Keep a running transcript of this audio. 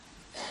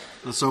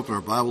Let's open our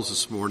Bibles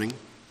this morning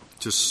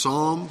to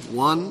Psalm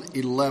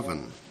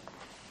 111.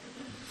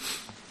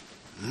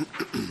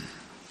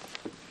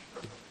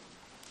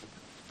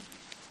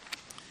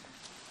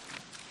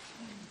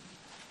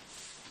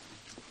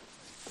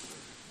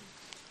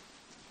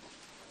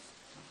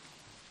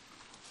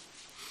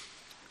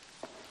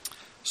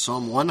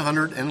 Psalm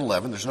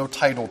 111. There's no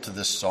title to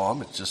this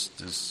psalm. It just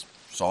is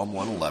Psalm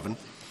 111.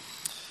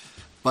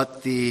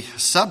 But the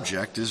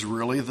subject is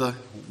really the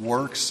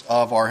works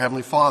of our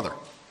Heavenly Father.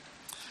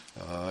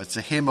 It's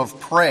a hymn of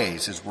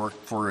praise, his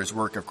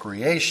work of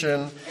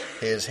creation,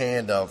 his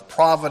hand of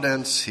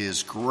providence,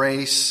 his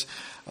grace.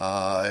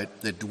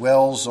 It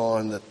dwells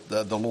on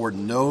that the Lord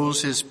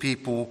knows his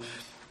people,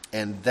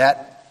 and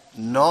that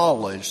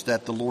knowledge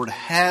that the Lord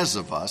has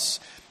of us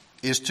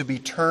is to be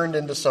turned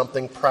into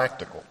something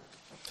practical.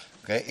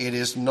 Okay? It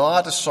is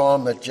not a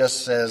psalm that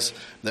just says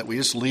that we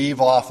just leave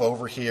off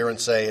over here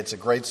and say it's a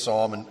great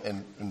psalm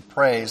and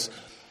praise,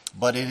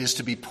 but it is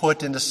to be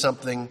put into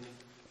something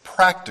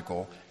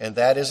practical, and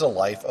that is a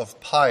life of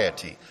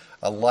piety.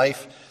 A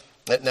life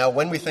that, now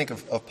when we think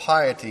of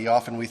piety,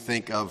 often we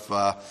think of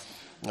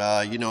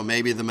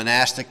maybe the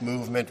monastic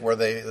movement where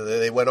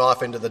they went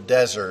off into the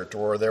desert,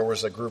 or there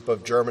was a group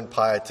of German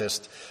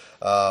pietists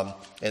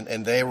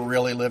and they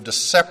really lived a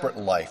separate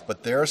life.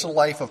 But there's a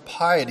life of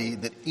piety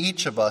that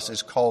each of us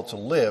is called to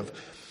live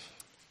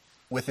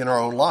within our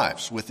own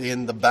lives,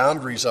 within the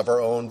boundaries of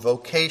our own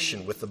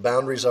vocation, with the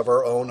boundaries of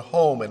our own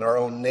home and our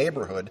own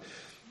neighborhood.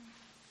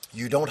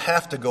 You don't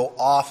have to go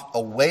off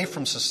away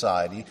from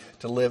society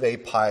to live a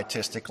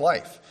pietistic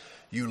life.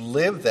 You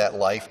live that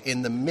life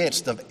in the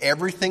midst of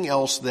everything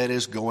else that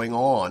is going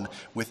on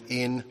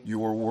within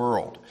your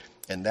world.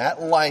 And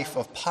that life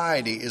of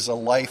piety is a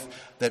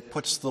life that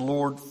puts the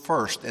Lord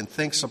first and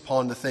thinks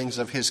upon the things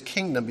of his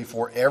kingdom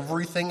before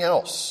everything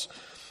else.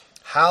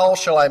 How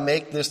shall I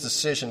make this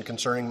decision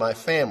concerning my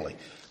family?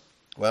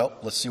 Well,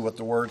 let's see what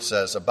the Word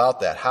says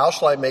about that. How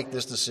shall I make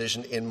this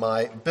decision in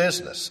my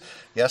business?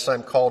 Yes,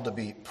 I'm called to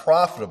be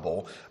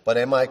profitable, but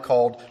am I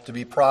called to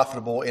be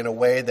profitable in a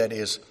way that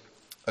is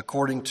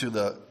according to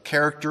the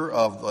character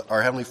of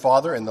our Heavenly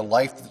Father and the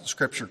life that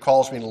Scripture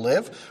calls me to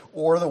live,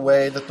 or the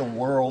way that the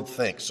world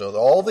thinks? So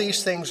all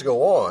these things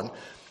go on,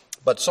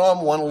 but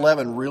Psalm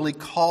 111 really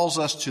calls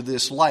us to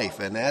this life.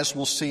 And as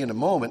we'll see in a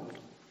moment,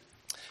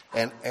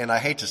 and I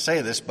hate to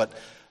say this, but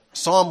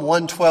Psalm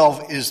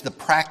 112 is the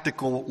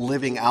practical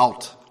living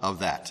out of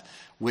that,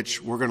 which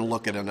we're going to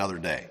look at another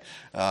day.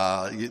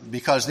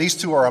 Because these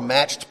two are a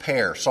matched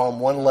pair.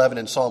 Psalm 111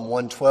 and Psalm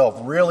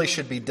 112 really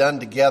should be done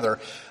together,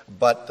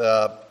 but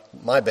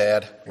my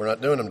bad, we're not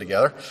doing them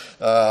together.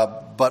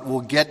 But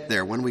we'll get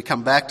there. When we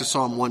come back to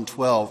Psalm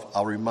 112,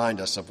 I'll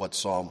remind us of what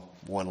Psalm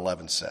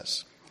 111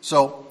 says.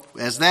 So,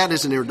 as that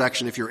is an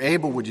introduction, if you're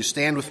able, would you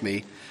stand with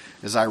me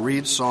as I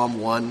read Psalm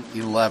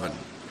 111?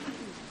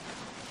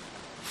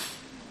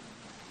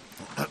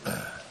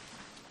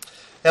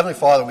 Heavenly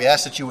Father, we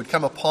ask that you would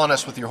come upon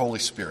us with your Holy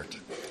Spirit.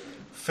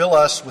 Fill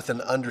us with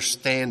an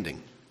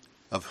understanding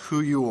of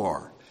who you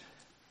are,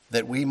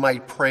 that we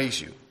might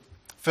praise you.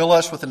 Fill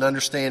us with an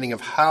understanding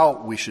of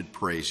how we should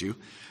praise you,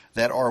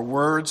 that our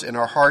words and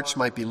our hearts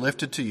might be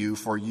lifted to you,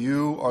 for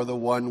you are the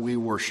one we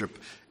worship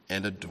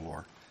and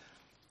adore.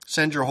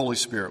 Send your Holy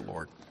Spirit,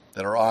 Lord,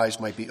 that our eyes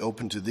might be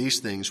open to these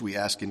things, we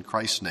ask in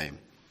Christ's name.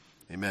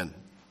 Amen.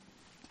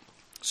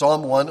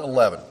 Psalm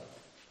 111.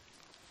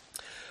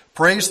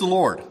 Praise the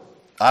Lord.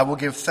 I will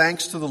give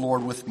thanks to the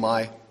Lord with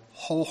my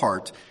whole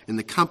heart in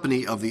the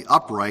company of the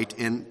upright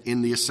and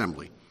in the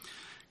assembly.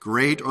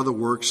 Great are the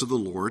works of the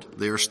Lord.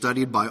 They are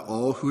studied by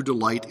all who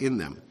delight in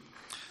them.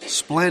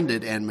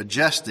 Splendid and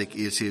majestic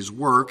is his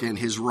work, and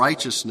his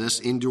righteousness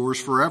endures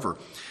forever.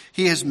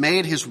 He has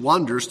made his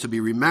wonders to be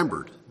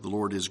remembered. The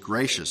Lord is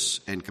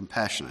gracious and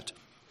compassionate.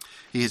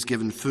 He has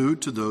given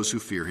food to those who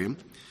fear him.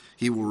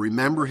 He will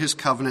remember his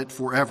covenant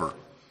forever.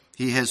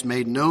 He has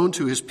made known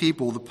to his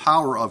people the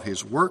power of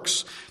his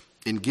works,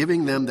 in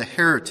giving them the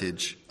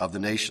heritage of the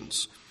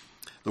nations.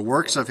 The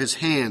works of his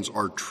hands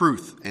are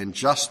truth and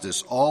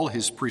justice. All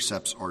his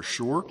precepts are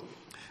sure.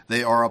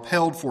 They are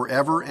upheld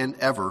forever and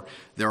ever.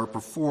 They are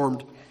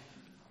performed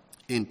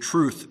in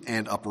truth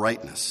and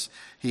uprightness.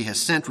 He has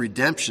sent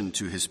redemption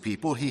to his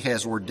people. He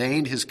has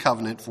ordained his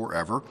covenant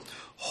forever.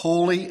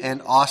 Holy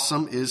and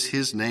awesome is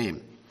his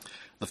name.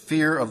 The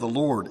fear of the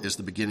Lord is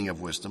the beginning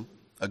of wisdom.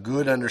 A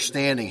good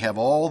understanding have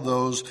all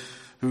those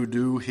who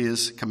do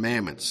his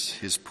commandments.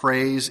 His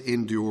praise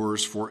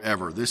endures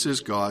forever. This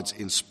is God's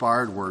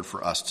inspired word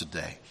for us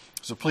today.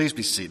 So please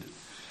be seated.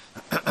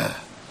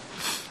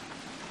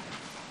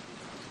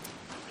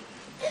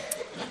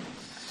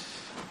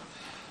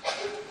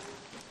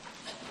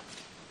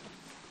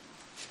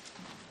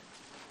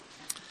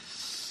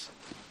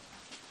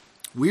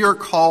 We are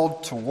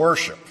called to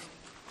worship.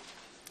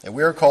 And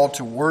we are called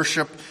to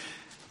worship.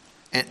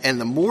 And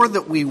the more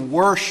that we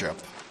worship,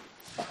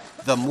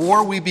 the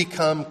more we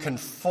become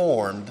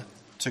conformed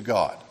to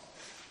God.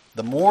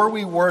 The more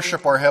we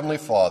worship our Heavenly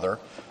Father,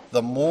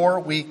 the more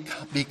we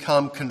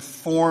become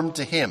conformed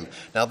to Him.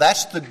 Now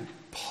that's the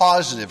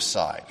positive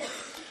side.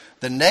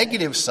 The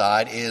negative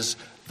side is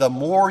the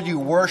more you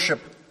worship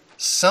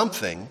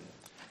something,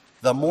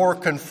 the more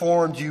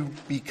conformed you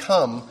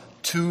become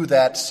to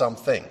that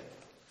something.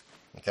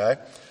 Okay?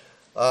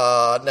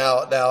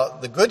 Now,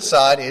 the good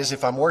side is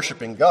if I'm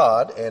worshiping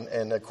God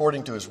and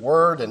according to His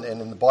Word and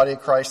in the body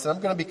of Christ, then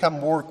I'm going to become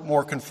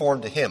more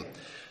conformed to Him.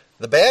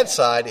 The bad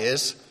side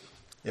is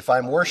if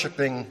I'm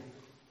worshiping,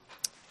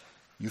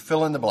 you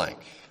fill in the blank,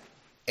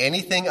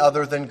 anything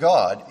other than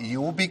God,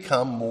 you will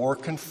become more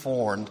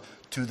conformed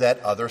to that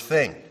other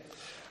thing.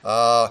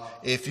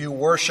 If you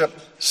worship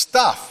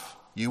stuff,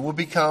 you will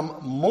become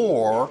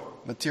more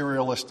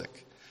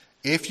materialistic.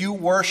 If you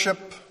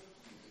worship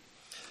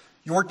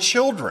your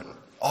children,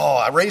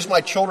 I raise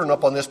my children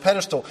up on this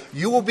pedestal,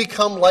 you will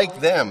become like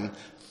them,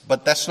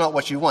 but that's not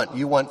what you want.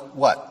 You want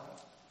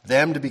what?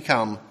 Them to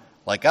become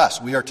like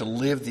us. We are to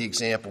live the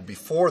example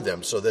before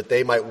them so that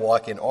they might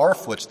walk in our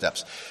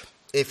footsteps.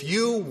 If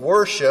you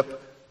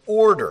worship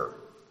order,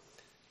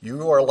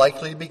 you are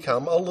likely to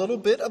become a little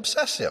bit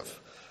obsessive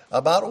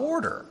about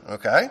order,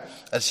 okay?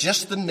 That's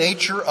just the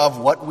nature of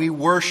what we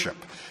worship.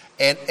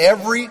 And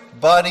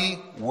everybody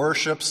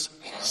worships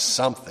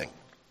something,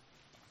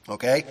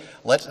 okay?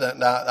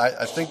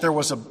 I think there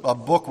was a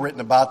book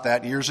written about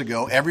that years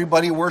ago.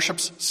 Everybody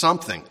worships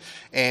something.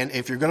 And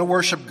if you're going to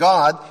worship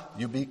God,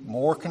 you'll be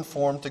more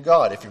conformed to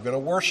God. If you're going to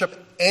worship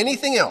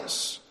anything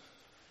else,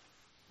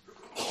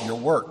 your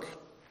work,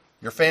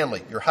 your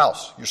family, your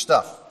house, your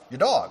stuff, your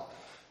dog,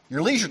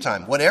 your leisure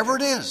time, whatever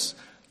it is,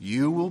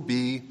 you will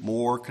be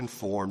more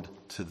conformed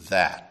to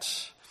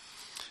that.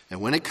 And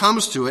when it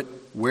comes to it,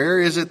 where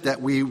is it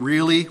that we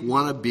really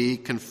want to be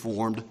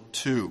conformed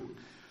to?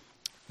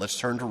 Let's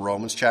turn to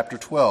Romans chapter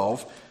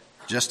 12,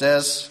 just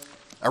as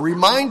a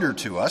reminder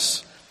to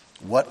us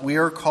what we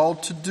are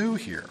called to do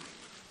here.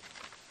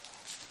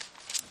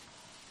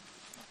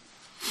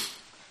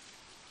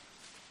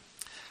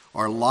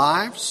 Our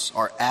lives,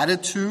 our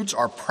attitudes,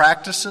 our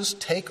practices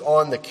take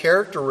on the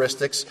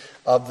characteristics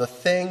of the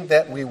thing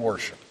that we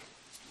worship.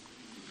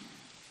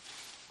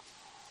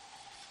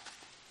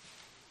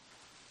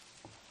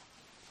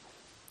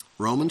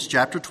 Romans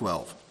chapter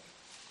 12,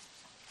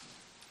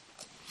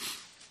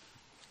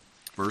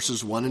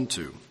 verses 1 and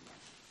 2.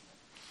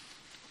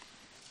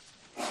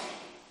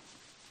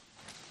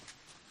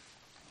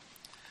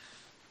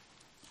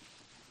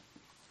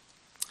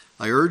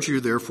 I urge you,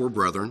 therefore,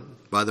 brethren,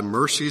 by the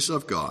mercies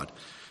of God,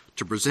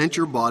 to present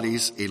your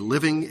bodies a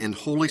living and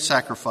holy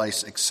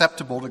sacrifice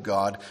acceptable to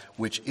God,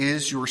 which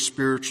is your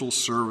spiritual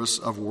service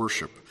of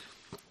worship.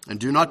 And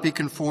do not be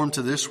conformed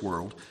to this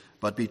world,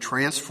 but be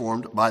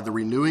transformed by the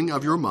renewing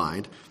of your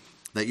mind,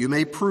 that you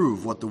may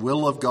prove what the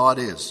will of God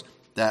is,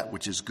 that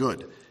which is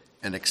good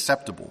and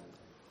acceptable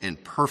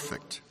and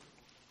perfect.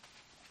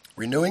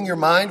 Renewing your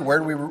mind, where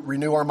do we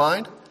renew our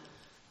mind?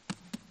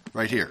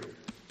 Right here.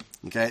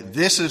 Okay,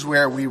 this is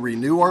where we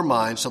renew our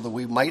mind so that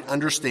we might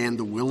understand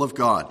the will of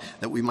God,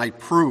 that we might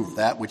prove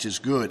that which is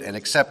good and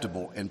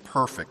acceptable and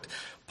perfect.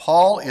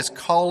 Paul is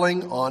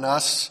calling on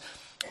us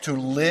to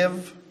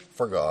live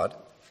for God,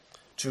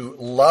 to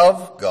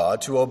love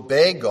God, to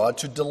obey God,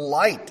 to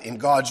delight in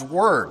God's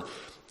word,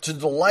 to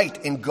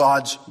delight in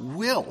God's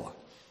will,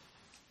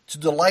 to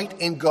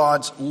delight in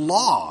God's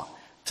law,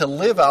 to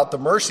live out the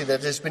mercy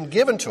that has been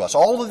given to us.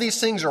 All of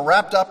these things are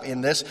wrapped up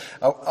in this,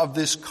 of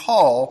this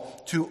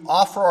call to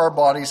offer our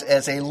bodies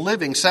as a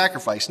living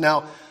sacrifice.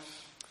 Now,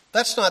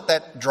 that's not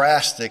that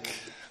drastic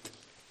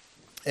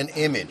an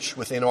image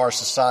within our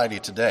society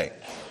today.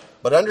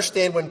 But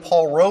understand when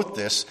Paul wrote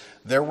this,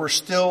 there were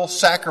still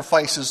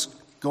sacrifices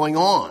going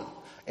on.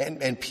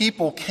 And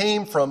people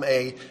came from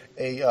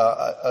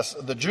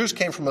the Jews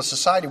came from a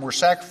society where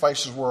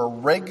sacrifices were a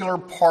regular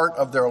part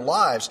of their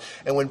lives.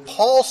 And when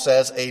Paul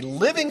says a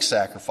living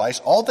sacrifice,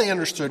 all they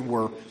understood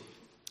were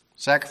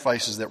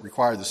sacrifices that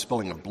required the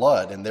spilling of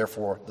blood, and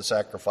therefore the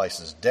sacrifice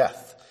is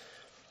death.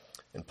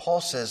 And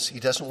Paul says he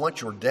doesn't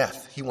want your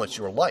death, he wants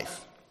your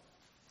life.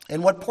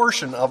 And what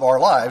portion of our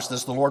lives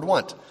does the Lord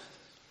want?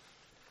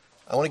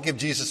 I want to give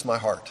Jesus my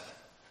heart.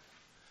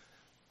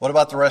 What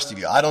about the rest of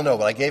you? I don't know,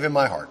 but I gave him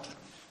my heart.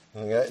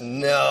 Okay?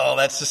 No,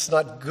 that's just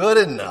not good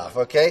enough,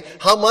 okay?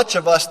 How much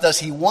of us does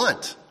he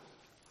want?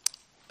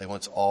 He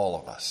wants all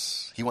of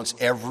us. He wants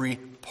every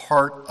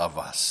part of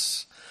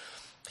us.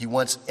 He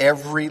wants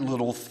every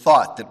little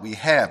thought that we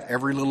have,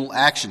 every little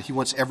action. He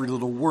wants every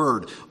little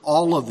word,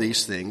 all of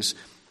these things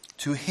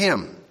to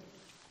him.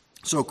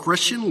 So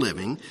Christian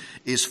living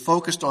is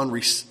focused on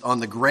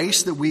the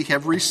grace that we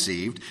have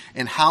received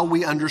and how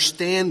we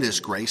understand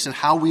this grace and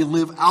how we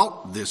live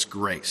out this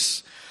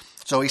grace.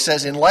 So he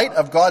says, in light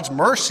of God's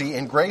mercy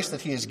and grace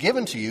that he has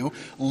given to you,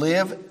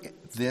 live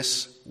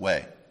this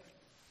way.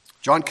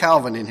 John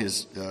Calvin, in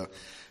his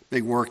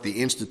big work,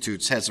 The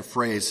Institutes, has a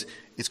phrase.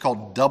 It's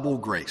called double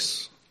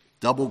grace.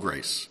 Double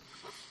grace.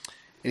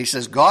 And he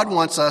says, God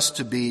wants us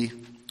to be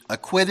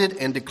acquitted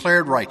and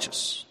declared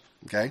righteous.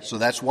 Okay, so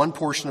that's one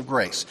portion of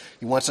grace.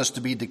 He wants us to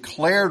be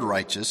declared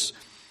righteous,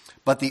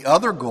 but the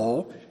other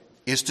goal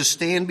is to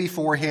stand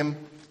before him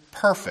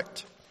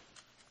perfect.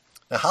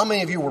 Now, how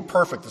many of you were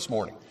perfect this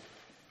morning?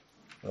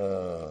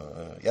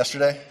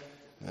 Yesterday?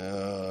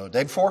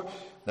 Day before?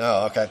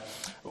 No, okay.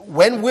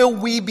 When will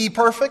we be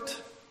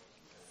perfect?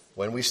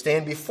 When we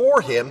stand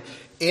before Him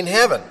in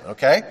heaven,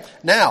 okay?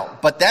 Now,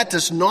 but that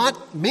does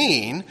not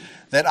mean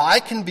that I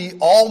can be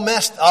all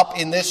messed up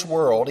in this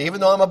world, even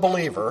though I'm a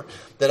believer,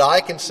 that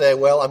I can say,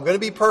 well, I'm going to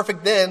be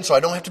perfect then, so I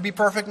don't have to be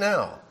perfect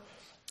now.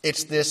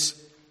 It's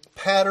this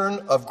pattern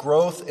of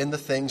growth in the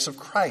things of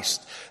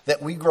Christ,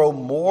 that we grow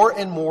more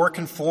and more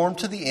conformed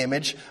to the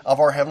image of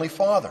our Heavenly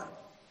Father.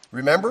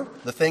 Remember,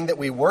 the thing that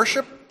we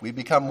worship, we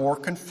become more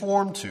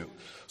conformed to.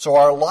 So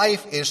our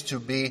life is to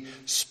be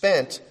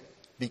spent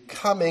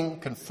becoming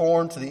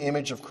conformed to the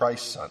image of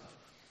Christ's Son.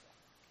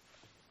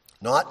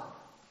 Not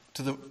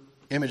to the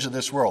image of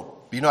this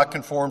world. Be not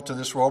conformed to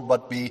this world,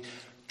 but be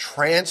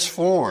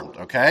transformed,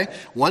 okay?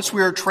 Once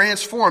we are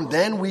transformed,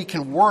 then we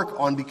can work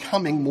on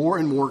becoming more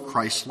and more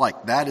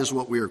Christ-like. That is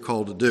what we are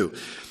called to do.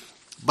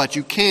 But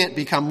you can't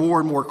become more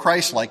and more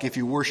Christ-like if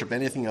you worship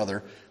anything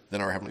other than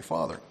our Heavenly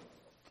Father.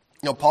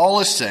 Now, Paul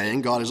is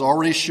saying God has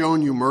already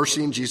shown you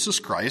mercy in Jesus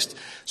Christ,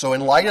 so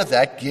in light of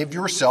that, give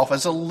yourself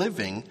as a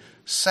living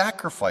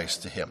sacrifice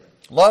to Him.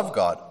 Love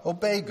God,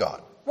 obey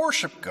God,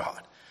 worship God.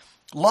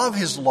 Love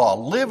His law.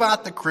 Live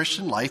out the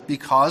Christian life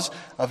because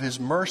of His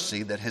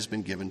mercy that has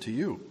been given to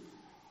you.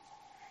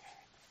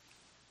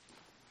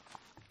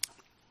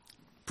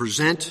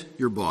 Present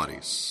your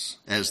bodies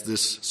as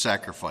this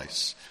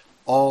sacrifice.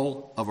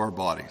 All of our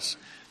bodies.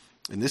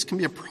 And this can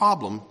be a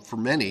problem for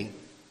many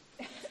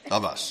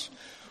of us.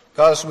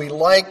 Because we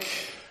like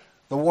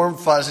the warm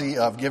fuzzy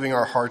of giving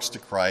our hearts to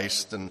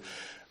Christ,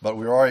 but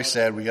we already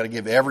said we got to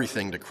give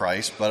everything to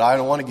Christ, but I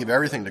don't want to give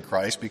everything to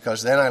Christ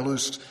because then I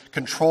lose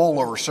control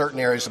over certain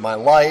areas of my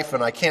life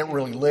and I can't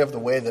really live the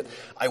way that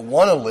I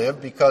want to live,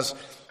 because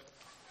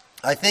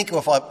I think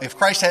if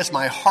Christ has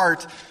my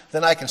heart,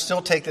 then I can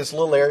still take this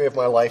little area of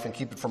my life and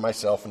keep it for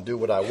myself and do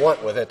what I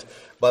want with it.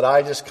 But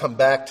I just come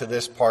back to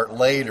this part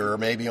later,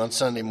 maybe on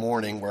Sunday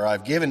morning, where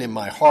I've given Him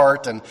my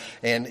heart and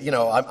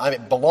I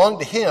belong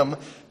to Him,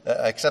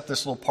 except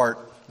this little part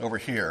over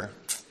here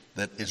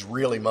that is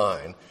really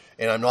mine.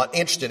 And I'm not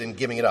interested in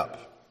giving it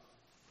up.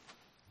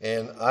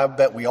 And I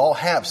bet we all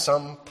have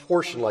some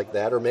portion like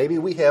that, or maybe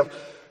we have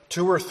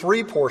 2 or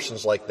 3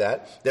 portions like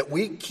that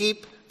we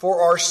keep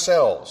for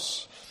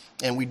ourselves.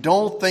 And we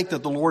don't think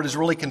that the Lord is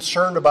really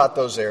concerned about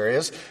those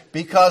areas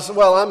because,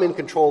 well, I'm in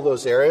control of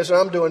those areas, and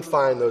I'm doing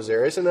fine in those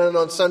areas, and then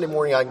on Sunday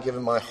morning I can give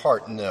Him my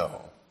heart.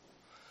 No.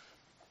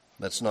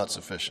 That's not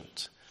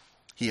sufficient.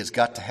 He has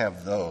got to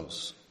have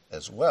those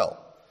as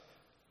well.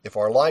 If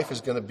our life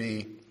is going to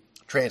be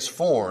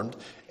transformed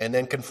and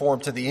then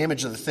conformed to the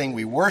image of the thing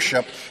we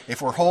worship,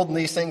 if we're holding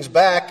these things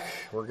back,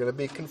 we're going to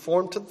be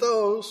conformed to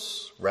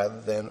those rather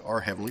than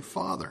our Heavenly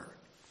Father.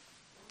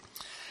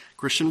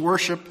 Christian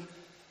worship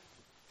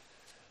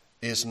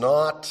is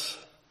not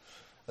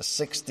a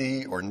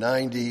 60 or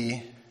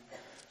 90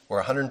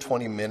 or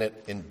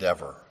 120-minute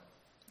endeavor.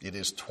 It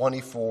is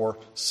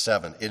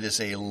 24/7. It is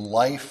a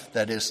life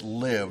that is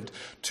lived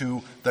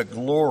to the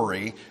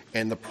glory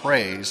and the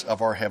praise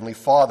of our Heavenly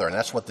Father. And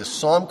that's what this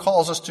psalm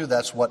calls us to.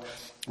 That's what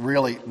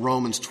really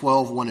Romans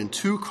 12:1 and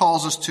 2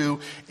 calls us to.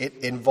 It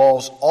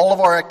involves all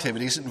of our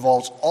activities. It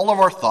involves all of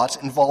our thoughts.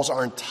 It involves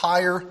our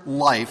entire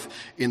life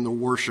in the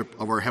worship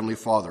of our Heavenly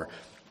Father.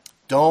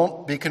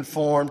 Don't be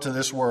conformed to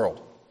this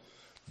world.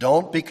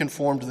 Don't be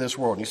conformed to this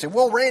world. And you say,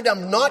 well, Randy,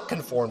 I'm not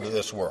conformed to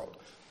this world.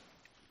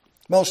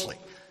 Mostly.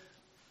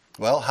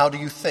 Well, how do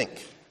you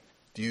think?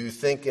 Do you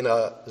think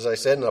as I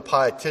said, in a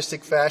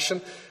pietistic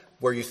fashion,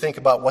 where you think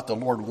about what the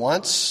Lord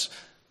wants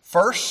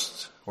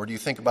first? Or do you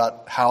think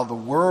about how the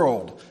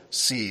world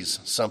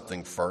sees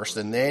something first?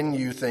 And then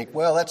you think,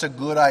 well, that's a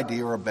good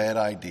idea or a bad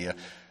idea.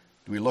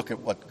 Do we look at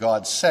what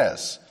God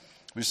says?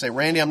 We say,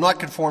 Randy, I'm not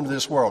conformed to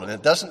this world. And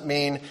it doesn't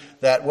mean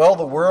that, well,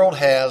 the world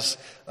has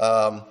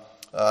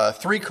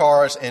 3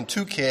 cars and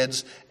 2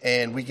 kids,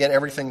 and we get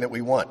everything that we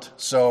want.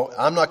 So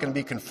I'm not going to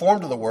be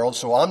conformed to the world,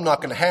 so I'm not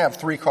going to have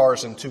 3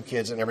 cars and 2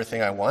 kids and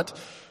everything I want.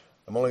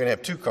 I'm only going to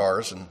have 2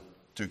 cars and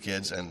 2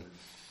 kids and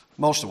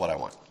most of what I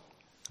want.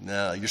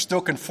 No, you're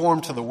still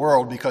conformed to the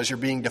world because you're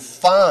being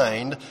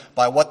defined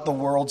by what the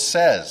world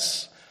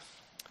says.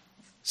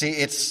 See,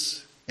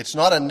 it's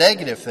not a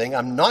negative thing.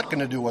 I'm not going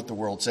to do what the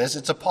world says.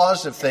 It's a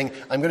positive thing.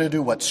 I'm going to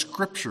do what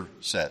Scripture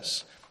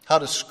says. How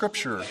does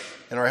Scripture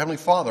and our Heavenly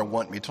Father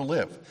want me to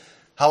live?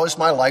 How is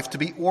my life to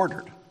be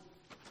ordered?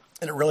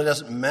 And it really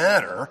doesn't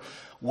matter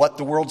what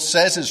the world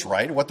says is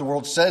right, what the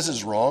world says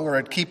is wrong,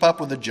 or to keep up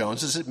with the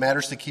Joneses. It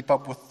matters to keep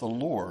up with the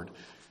Lord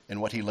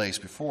and what He lays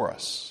before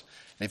us.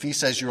 And if He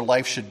says your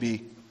life should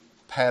be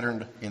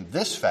patterned in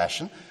this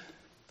fashion,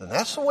 then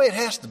that's the way it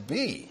has to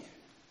be.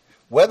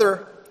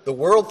 Whether the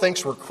world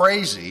thinks we're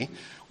crazy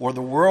or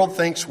the world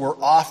thinks we're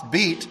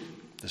offbeat,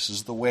 this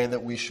is the way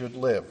that we should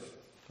live.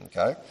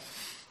 Okay?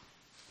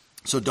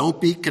 So don't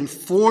be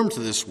conformed to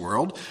this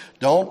world.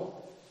 Don't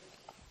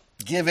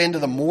give in to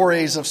the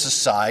mores of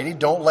society.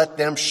 Don't let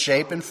them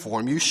shape and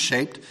form you.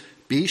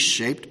 Be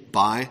shaped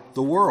by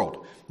the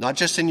world. Not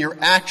just in your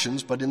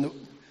actions, but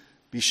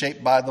be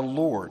shaped by the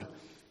Lord.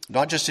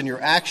 not just in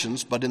your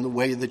actions, but in the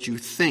way that you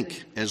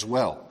think as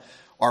well.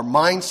 Our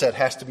mindset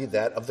has to be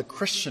that of the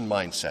Christian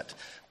mindset.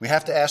 We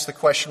have to ask the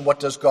question, what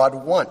does God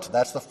want?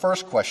 That's the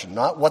first question.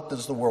 Not what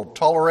does the world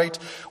tolerate,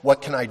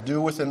 what can I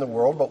do within the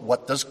world, but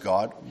what does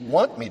God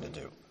want me to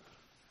do?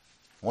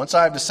 Once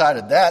I've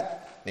decided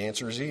that, the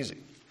answer is easy.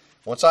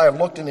 Once I have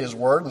looked in His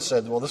Word and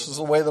said, well, this is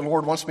the way the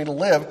Lord wants me to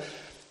live,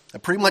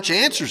 it pretty much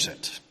answers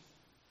it.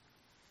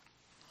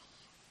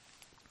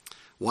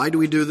 Why do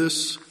we do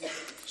this?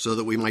 So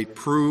that we might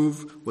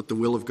prove what the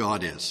will of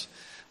God is.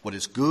 What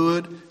is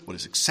good, what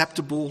is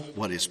acceptable,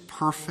 what is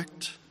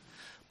perfect.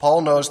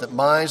 Paul knows that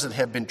minds that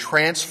have been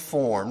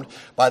transformed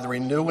by the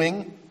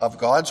renewing of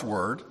God's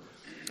Word,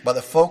 by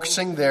the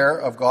focusing there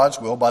of God's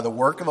will, by the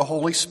work of the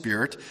Holy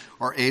Spirit,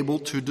 are able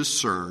to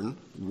discern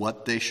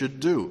what they should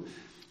do.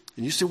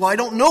 And you say, well, I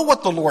don't know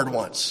what the Lord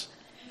wants.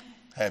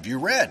 Have you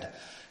read?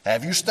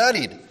 Have you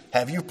studied?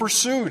 Have you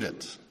pursued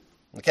it?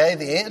 Okay,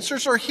 the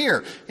answers are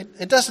here.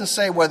 It doesn't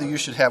say whether you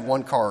should have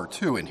one car or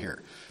two in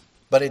here,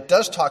 but it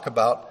does talk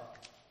about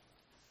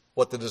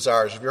what the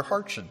desires of your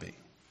heart should be,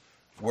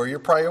 where your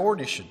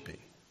priorities should be.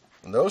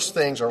 And those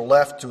things are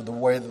left to the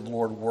way that the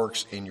Lord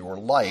works in your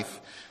life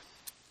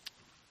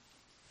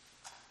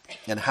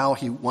and how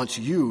He wants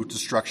you to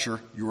structure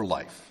your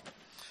life.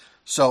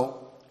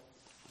 So,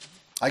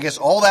 I guess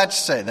all that to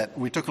say that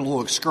we took a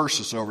little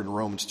excursus over to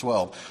Romans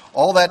 12.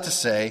 All that to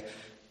say,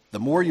 the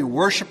more you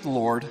worship the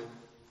Lord,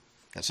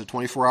 that's a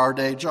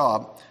 24-hour-day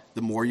job,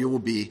 the more you will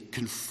be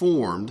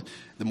conformed,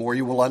 the more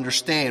you will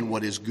understand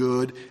what is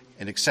good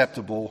and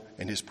acceptable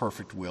and His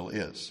perfect will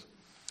is.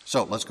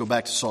 So let's go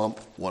back to Psalm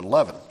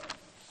 111.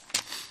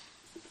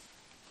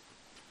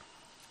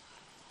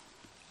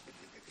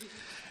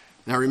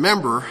 Now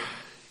remember,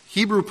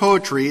 Hebrew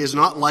poetry is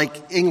not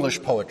like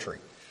English poetry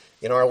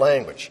in our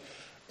language.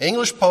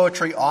 English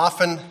poetry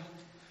often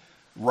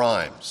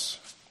rhymes.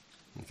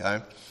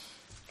 Okay?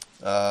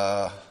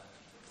 The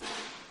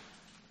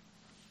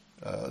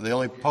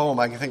only poem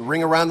I can think,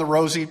 Ring Around the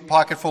Rosy,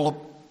 Pocket Full of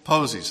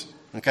Posies.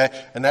 Okay?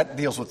 And that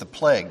deals with the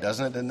plague,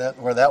 doesn't it? Isn't that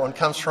where that one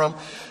comes from?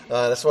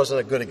 This wasn't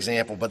a good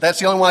example, but that's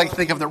the only one I can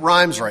think of that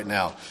rhymes right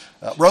now.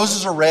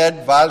 Roses are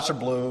red, violets are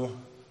blue.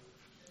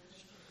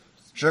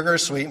 Sugar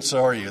is sweet, and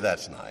so are you.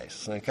 That's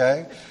nice.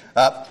 Okay?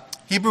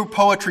 Hebrew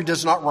poetry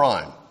does not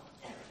rhyme.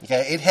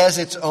 Okay? It has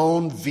its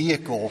own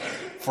vehicle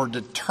for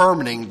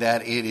determining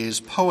that it is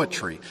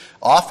poetry.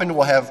 Often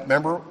we'll have,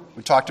 remember,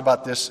 we talked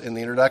about this in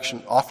the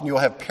introduction, often you'll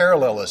have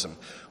parallelism,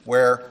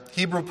 where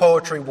Hebrew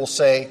poetry will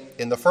say,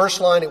 in the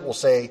first line it will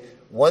say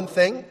one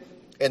thing,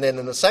 and then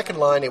in the second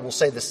line it will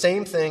say the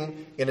same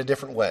thing in a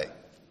different way.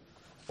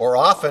 Or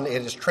often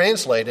it is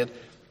translated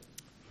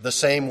the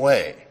same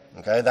way.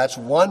 Okay, that's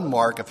one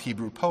mark of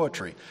Hebrew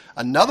poetry.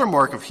 Another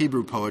mark of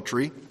Hebrew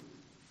poetry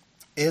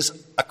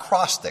is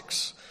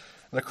acrostics.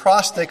 And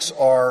acrostics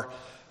are,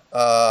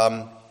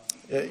 a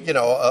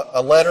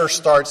letter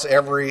starts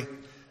every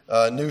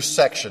new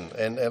section.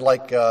 And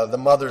like the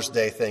Mother's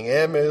Day thing,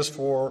 M is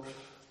for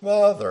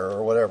mother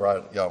or whatever.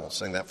 I won't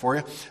sing that for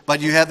you. But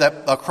you have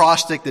that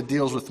acrostic that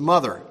deals with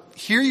mother.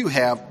 Here you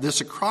have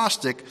this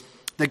acrostic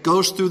that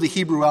goes through the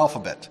Hebrew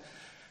alphabet.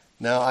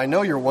 Now, I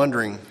know you're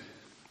wondering,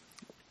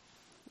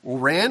 well,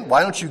 Rand,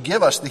 why don't you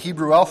give us the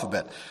Hebrew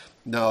alphabet?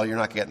 No, you're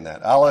not getting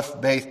that. Aleph,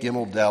 Beth,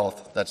 Gimel,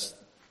 Daleth, that's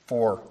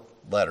 4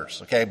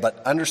 letters. Okay,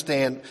 but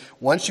understand,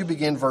 once you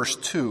begin verse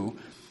 2,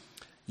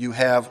 you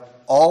have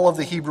all of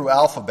the Hebrew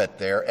alphabet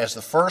there as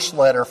the first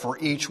letter for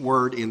each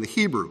word in the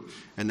Hebrew.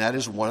 And that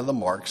is one of the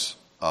marks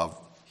of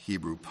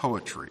Hebrew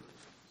poetry.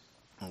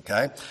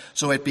 Okay,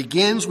 so it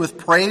begins with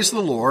praise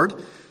the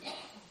Lord,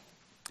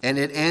 and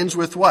it ends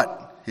with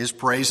what? His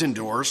praise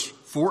endures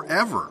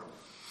forever.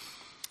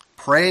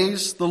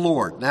 Praise the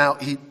Lord. Now,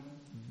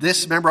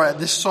 this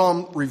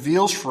psalm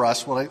reveals for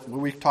us what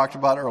we talked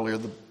about earlier,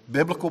 the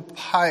biblical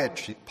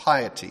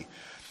piety.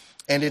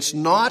 And it's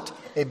not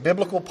a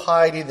biblical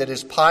piety that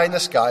is pie in the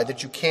sky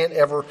that you can't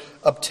ever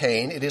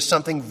obtain. It is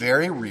something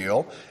very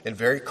real and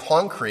very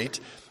concrete.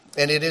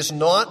 And it is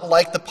not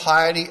like the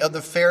piety of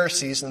the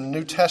Pharisees in the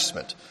New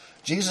Testament.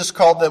 Jesus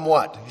called them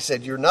what? He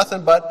said, you're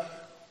nothing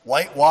but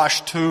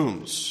whitewashed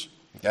tombs.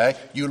 Okay?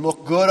 You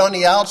look good on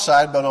the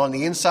outside, but on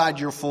the inside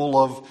you're full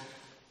of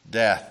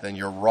death and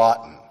you're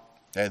rotten.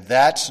 Okay?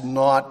 That's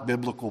not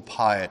biblical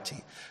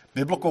piety.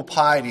 Biblical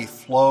piety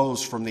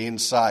flows from the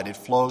inside. It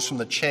flows from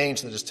the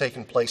change that has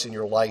taken place in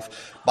your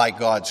life by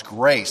God's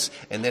grace.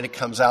 And then it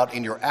comes out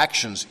in your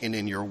actions and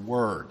in your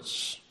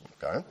words.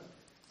 Okay?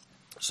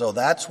 So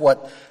that's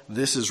what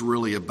this is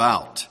really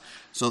about.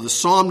 So the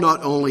psalm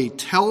not only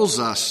tells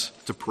us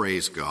to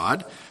praise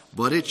God,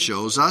 but it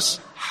shows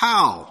us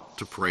how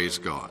to praise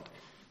God.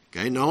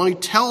 Okay? Not only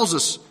tells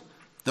us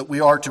that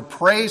we are to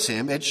praise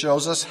Him, it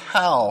shows us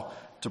how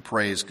to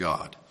praise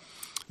God.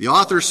 The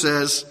author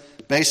says,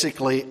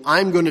 basically,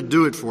 I'm going to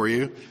do it for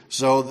you,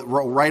 so that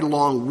we're right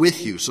along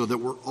with you, so that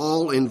we're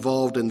all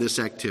involved in this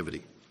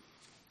activity.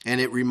 And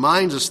it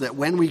reminds us that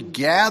when we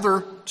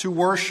gather to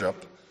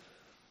worship,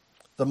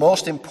 the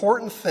most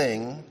important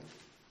thing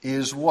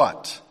is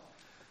what?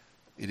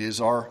 It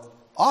is our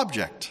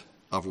object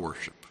of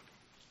worship.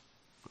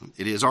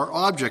 It is our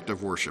object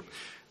of worship.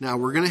 Now,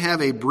 we're going to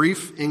have a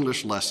brief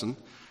English lesson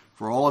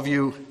for all of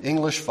you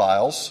English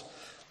files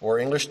or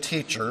English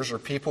teachers or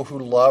people who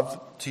love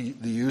the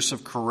use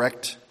of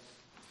correct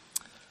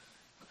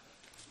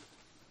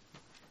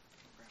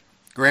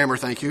grammar.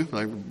 Thank you.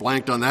 I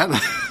blanked on that.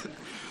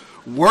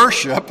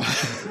 Worship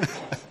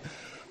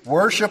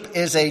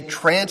is a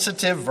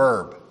transitive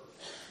verb.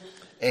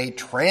 A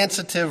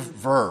transitive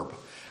verb.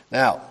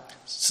 Now,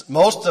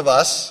 most of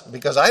us,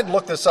 because I had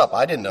looked this up,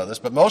 I didn't know this,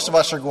 but most of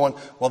us are going,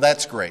 well,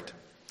 that's great.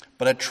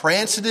 But a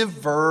transitive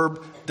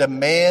verb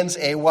demands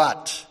a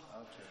what?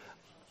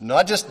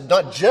 Not just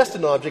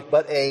an object,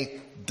 but a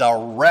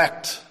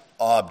direct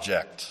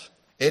object.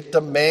 It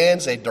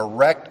demands a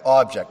direct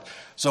object.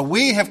 So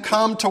we have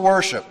come to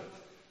worship.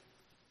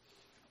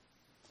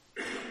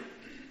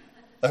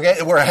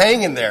 Okay, we're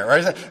hanging there,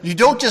 right? You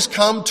don't just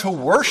come to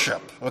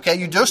worship, okay?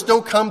 You just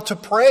don't come to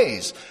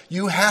praise.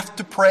 You have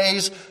to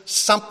praise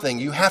something.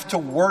 You have to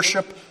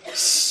worship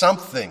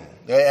something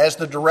as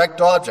the direct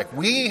object.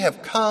 We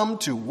have come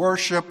to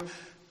worship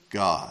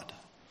God,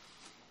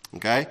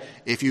 okay?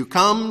 If you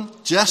come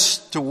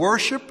just to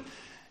worship,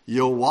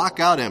 you'll walk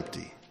out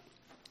empty.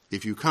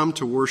 If you come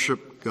to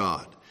worship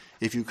God,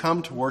 if you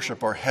come to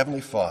worship our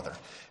Heavenly Father,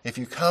 if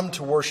you come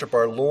to worship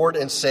our Lord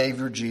and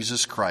Savior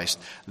Jesus Christ,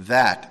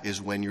 that is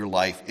when your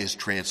life is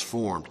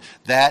transformed.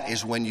 That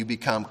is when you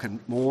become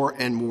more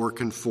and more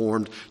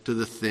conformed to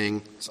the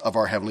things of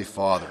our Heavenly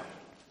Father.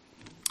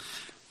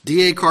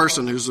 D.A.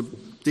 Carson, who's a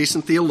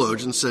decent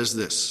theologian, says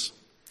this: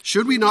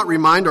 should we not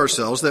remind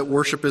ourselves that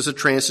worship is a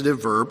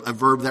transitive verb, a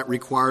verb that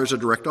requires a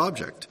direct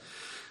object?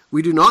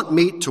 We do not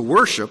meet to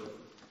worship,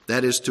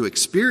 that is to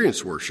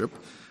experience worship.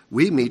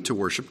 We meet to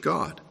worship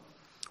God.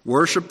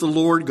 Worship the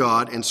Lord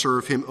God and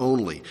serve Him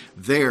only.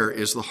 There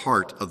is the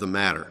heart of the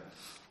matter.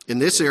 In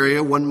this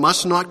area, one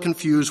must not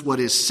confuse what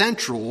is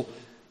central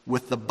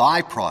with the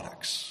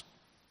byproducts.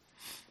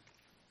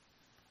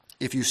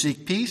 If you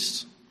seek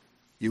peace,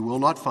 you will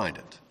not find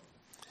it.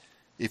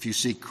 If you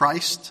seek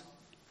Christ,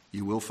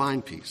 you will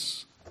find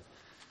peace.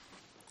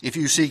 If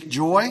you seek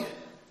joy,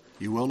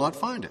 you will not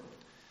find it.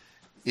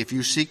 If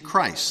you seek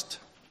Christ,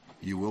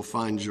 you will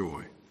find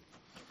joy.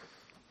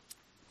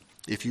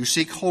 If you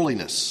seek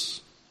holiness,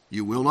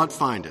 you will not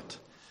find it.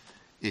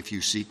 If you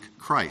seek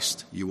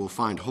Christ, you will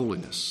find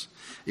holiness.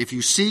 If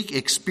you seek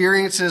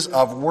experiences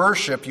of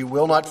worship, you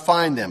will not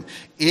find them.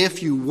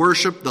 If you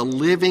worship the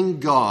living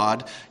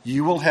God,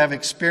 you will have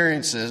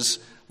experiences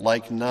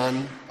like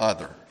none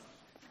other.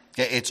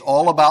 Okay, it's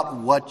all about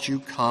what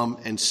you come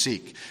and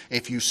seek.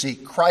 If you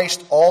seek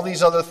Christ, all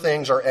these other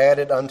things are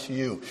added unto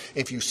you.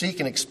 If you seek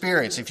an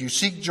experience, if you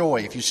seek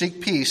joy, if you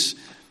seek peace,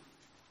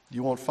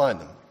 you won't find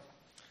them.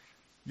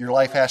 Your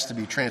life has to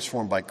be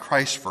transformed by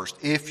Christ first,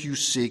 if you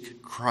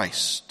seek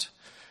Christ.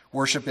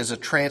 Worship is a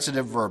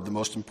transitive verb. The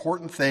most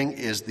important thing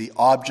is the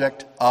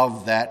object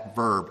of that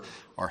verb,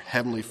 our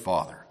Heavenly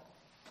Father.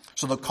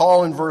 So the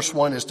call in verse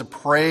 1 is to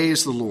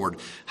praise the Lord.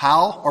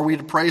 How are we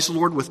to praise the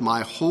Lord? With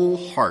my whole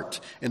heart,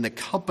 in the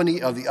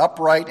company of the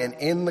upright and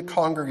in the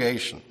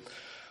congregation.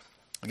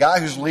 The guy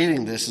who's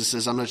leading this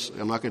says, I'm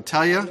not going to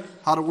tell you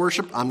how to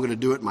worship. I'm going to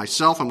do it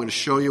myself. I'm going to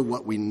show you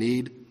what we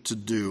need to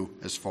do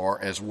as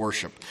far as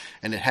worship.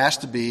 And it has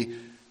to be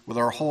with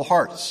our whole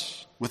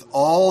hearts, with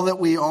all that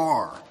we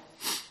are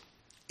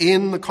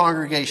in the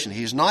congregation.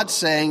 He's not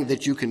saying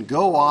that you can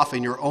go off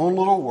in your own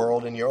little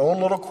world, in your own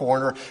little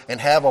corner, and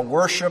have a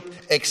worship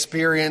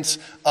experience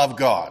of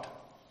God.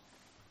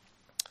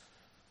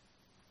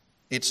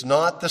 It's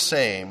not the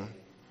same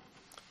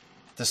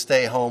to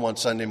stay home on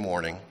Sunday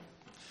morning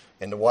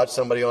and to watch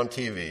somebody on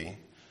TV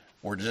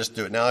or to just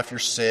do it. Now, if you're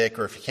sick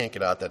or if you can't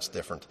get out, that's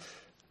different.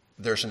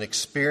 There's an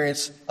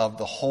experience of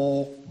the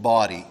whole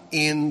body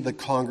in the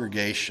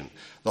congregation,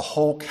 the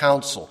whole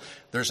council.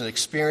 There's an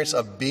experience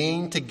of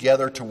being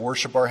together to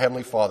worship our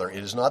Heavenly Father.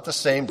 It is not the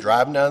same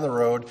driving down the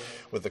road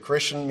with the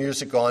Christian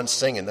music on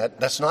singing.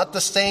 That's not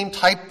the same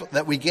type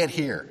that we get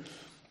here.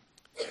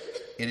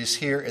 It is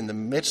here in the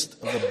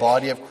midst of the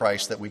body of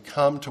Christ that we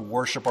come to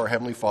worship our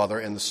Heavenly Father.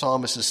 And the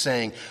psalmist is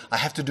saying, I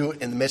have to do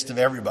it in the midst of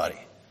everybody.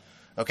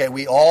 Okay,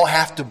 we all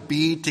have to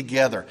be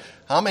together.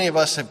 How many of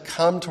us have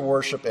come to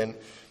worship and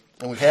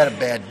we've had a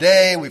bad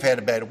day, we've had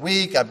a bad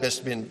week, I've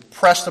just been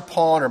pressed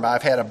upon, or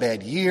I've had a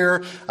bad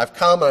year. I've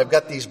come and I've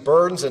got these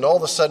burdens, and all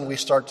of a sudden we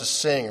start to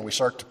sing and we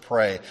start to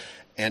pray.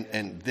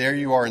 And there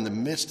you are in the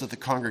midst of the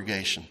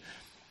congregation.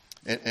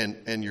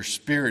 And your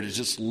spirit is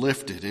just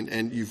lifted.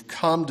 And you've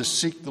come to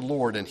seek the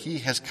Lord, and He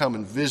has come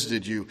and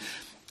visited you.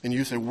 And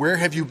you say, where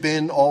have you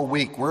been all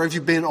week? Where have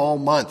you been all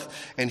month?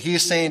 And He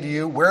is saying to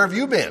you, where have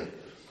you been?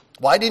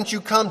 Why didn't you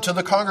come to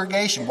the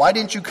congregation? Why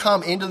didn't you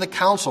come into the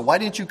council? Why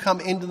didn't you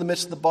come into the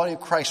midst of the body of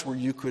Christ where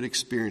you could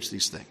experience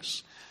these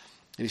things?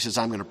 And He says,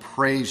 I'm going to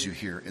praise you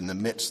here in the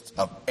midst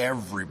of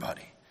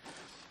everybody.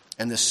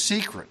 And the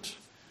secret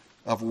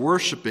of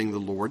worshiping the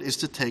Lord is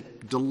to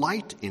take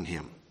delight in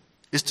Him,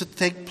 is to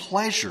take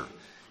pleasure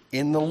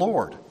in the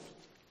Lord.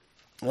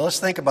 Now let's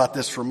think about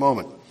this for a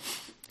moment.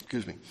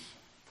 Excuse me.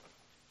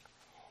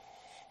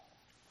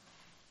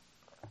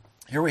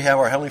 Here we have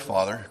our Heavenly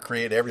Father who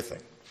created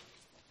everything.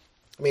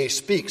 I mean, he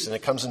speaks and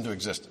it comes into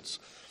existence.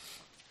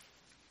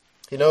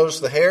 He knows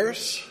the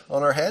hairs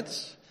on our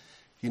heads.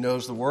 He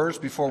knows the words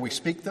before we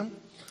speak them.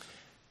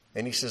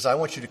 And he says, I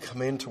want you to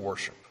come in to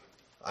worship.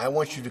 I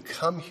want you to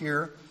come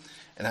here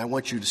and I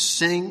want you to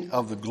sing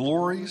of the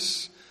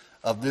glories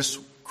of this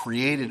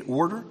created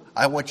order.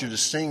 I want you to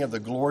sing of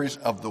the glories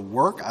of the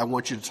work. I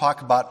want you to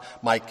talk about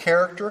my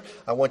character.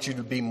 I want you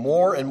to be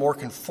more and more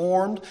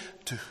conformed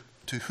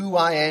to who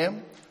I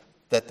am,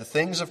 that the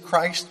things of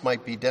Christ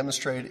might be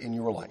demonstrated in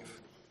your life.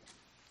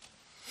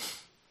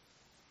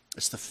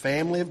 It's the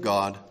family of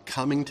God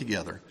coming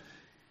together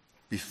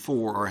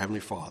before our Heavenly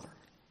Father.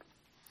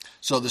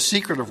 So the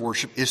secret of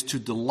worship is to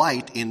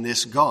delight in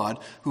this God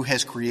who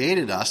has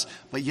created us,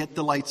 but yet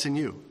delights in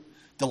you.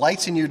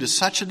 Delights in you to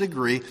such a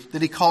degree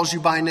that he calls you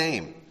by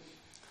name,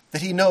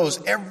 that he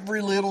knows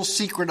every little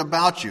secret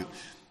about you.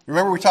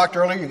 Remember we talked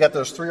earlier, you got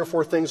those 3 or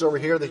 4 things over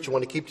here that you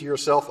want to keep to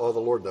yourself? Oh, the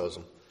Lord knows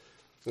them.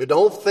 You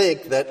don't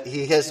think that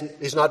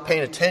he's not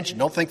paying attention.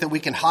 Don't think that we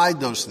can hide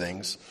those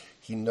things.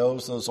 He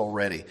knows those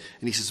already.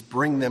 And he says,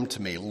 bring them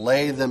to me.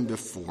 Lay them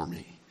before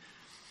me.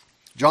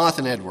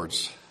 Jonathan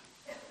Edwards,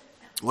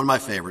 one of my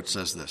favorites,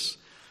 says this: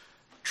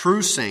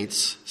 true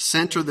saints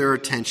center their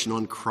attention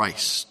on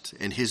Christ,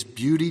 and his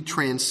beauty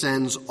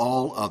transcends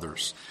all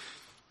others.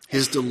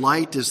 His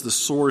delight is the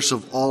source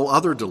of all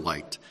other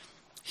delight.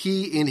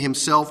 He in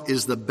himself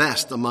is the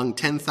best among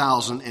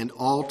 10,000 and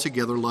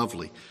altogether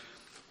lovely.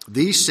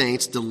 These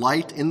saints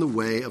delight in the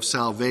way of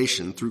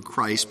salvation through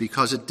Christ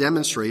because it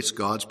demonstrates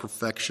God's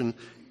perfection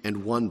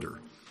and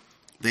wonder.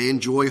 They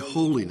enjoy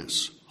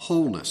holiness,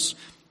 wholeness,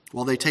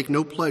 while they take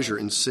no pleasure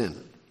in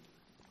sin.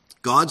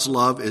 God's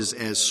love is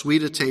as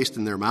sweet a taste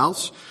in their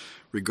mouths,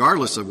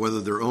 regardless of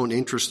whether their own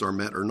interests are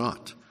met or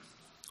not.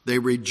 They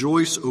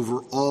rejoice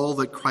over all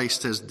that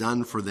Christ has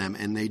done for them,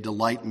 and they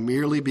delight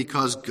merely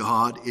because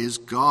God is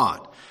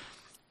God.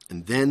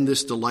 And then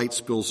this delight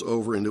spills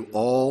over into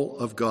all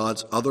of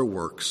God's other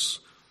works.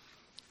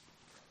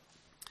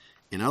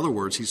 In other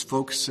words, he's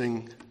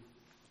focusing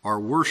our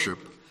worship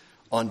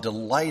on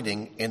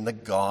delighting in the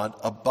God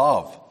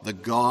above, the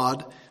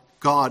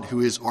God who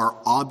is our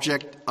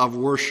object of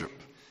worship.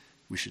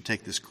 We should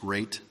take this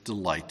great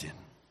delight in.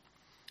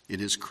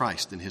 It is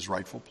Christ in his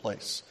rightful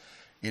place.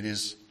 It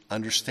is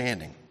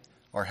understanding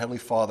our Heavenly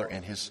Father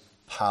and his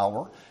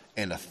power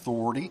and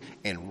authority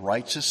and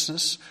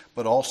righteousness,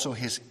 but also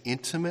his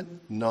intimate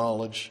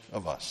knowledge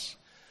of us.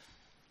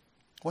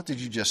 What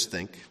did you just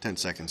think 10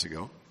 seconds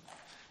ago?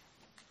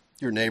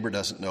 Your neighbor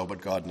doesn't know,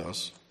 but God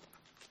knows.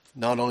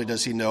 Not only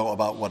does he know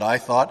about what I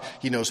thought,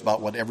 he knows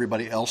about what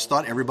everybody else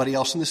thought. Everybody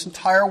else in this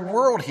entire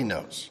world he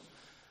knows.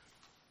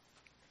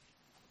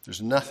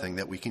 There's nothing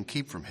that we can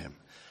keep from him.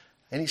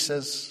 And he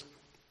says,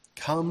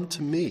 come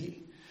to me.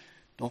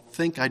 Don't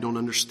think I don't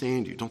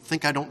understand you. Don't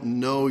think I don't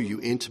know you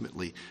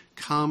intimately.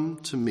 Come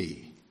to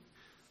me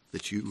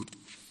that you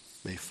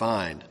may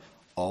find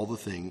all the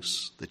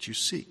things that you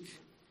seek.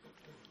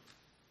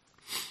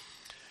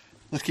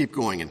 Let's keep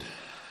going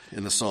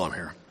in the psalm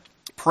here.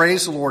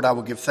 Praise the Lord, I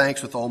will give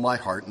thanks with all my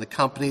heart in the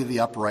company of the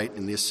upright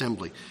in the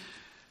assembly.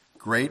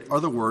 Great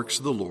are the works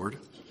of the Lord.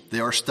 They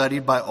are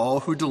studied by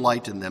all who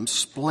delight in them.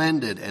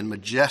 Splendid and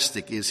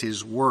majestic is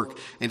his work,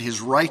 and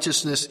his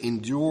righteousness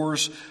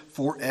endures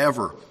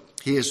forever.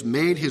 He has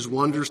made his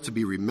wonders to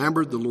be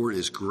remembered. The Lord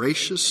is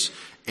gracious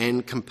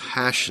and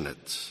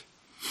compassionate.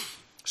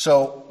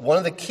 So one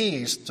of the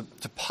keys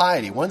to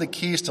piety, one of the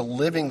keys to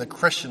living the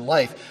Christian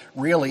life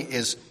really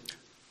is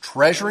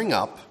treasuring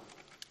up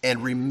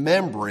and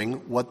remembering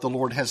what the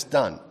Lord has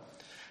done.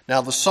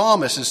 Now the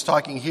psalmist is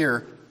talking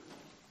here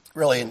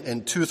really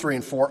in 2, 3,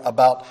 and 4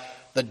 about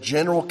the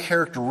general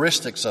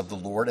characteristics of the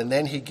Lord, and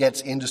then he gets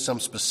into some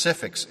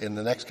specifics in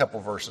the next couple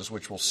of verses,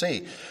 which we'll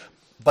see.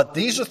 But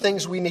these are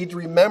things we need to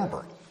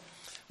remember.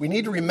 We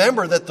need to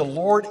remember that the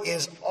Lord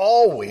is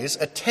always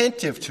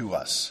attentive to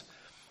us.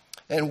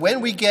 And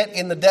when we get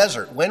in the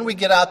desert, when we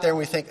get out there and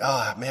we think,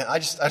 oh man, I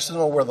just don't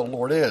know where the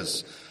Lord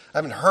is. I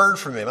haven't heard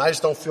from him. I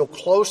just don't feel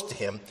close to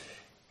him.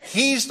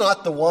 He's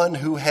not the one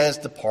who has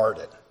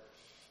departed.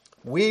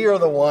 We are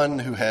the one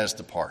who has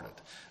departed.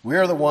 We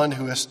are the one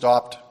who has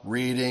stopped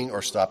reading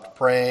or stopped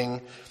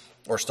praying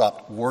or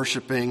stopped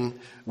worshiping.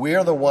 We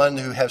are the one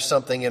who have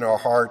something in our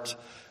heart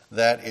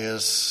that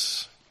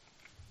is,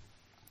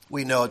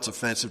 we know it's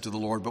offensive to the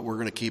Lord, but we're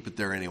going to keep it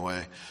there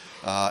anyway.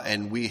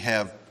 And we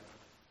have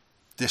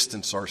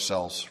distanced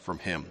ourselves from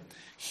him.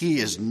 He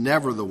is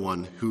never the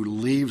one who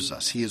leaves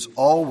us. He is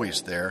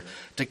always there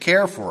to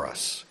care for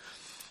us.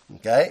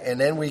 Okay, and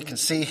then we can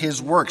see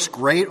his works.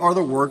 Great are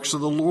the works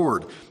of the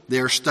Lord. They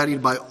are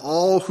studied by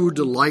all who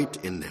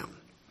delight in them.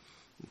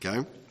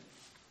 Okay.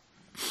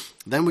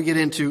 Then we get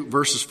into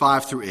verses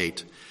 5 through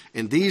 8.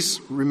 And these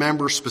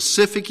remember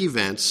specific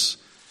events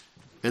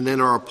and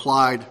then are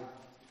applied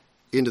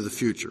into the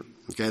future.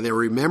 Okay, they're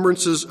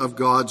remembrances of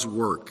God's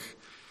work.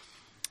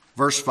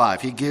 Verse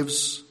 5, he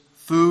gives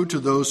food to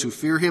those who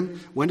fear him.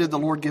 When did the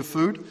Lord give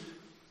food?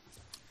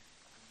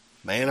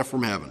 Manna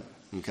from heaven.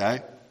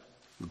 Okay.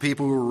 The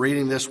people who were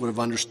reading this would have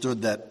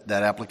understood that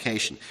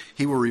application.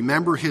 He will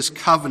remember his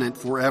covenant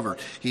forever.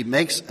 He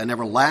makes an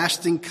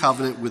everlasting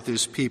covenant with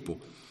his people.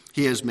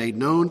 He has made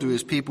known to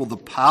his people the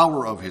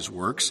power of his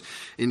works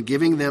in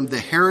giving them the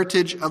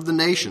heritage of the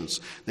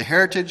nations. The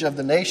heritage of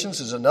the nations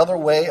is another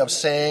way of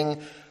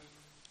saying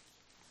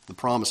the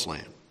promised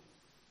land.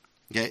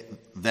 Okay?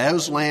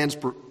 Those lands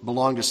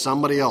belong to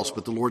somebody else,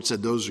 but the Lord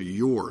said those are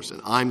yours,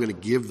 and I'm going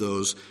to give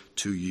those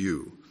to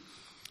you.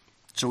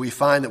 So we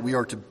find that we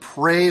are to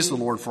praise the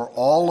Lord for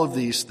all of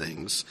these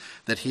things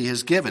that he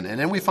has given. And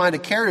then we find a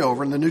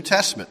carryover in the New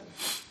Testament.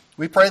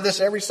 We pray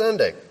this every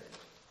Sunday.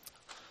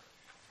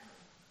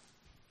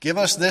 Give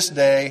us this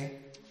day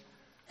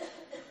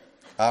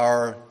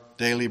our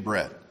daily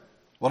bread.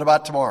 What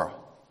about tomorrow?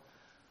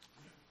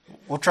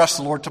 We'll trust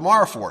the Lord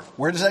tomorrow for it.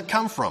 Where does that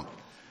come from?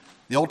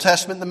 The Old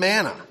Testament, the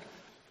manna.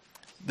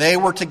 They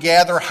were to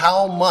gather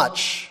how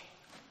much?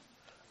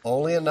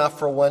 Only enough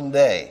for one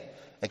day.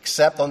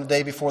 Except on the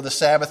day before the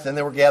Sabbath, then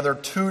they were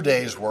gathered 2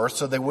 days' worth,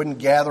 so they wouldn't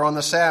gather on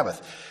the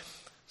Sabbath.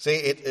 See,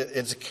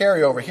 it's a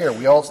carryover here.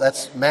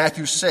 That's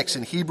Matthew 6.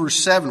 In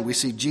Hebrews 7, we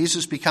see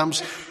Jesus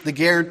becomes the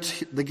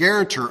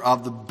guarantor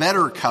of the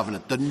better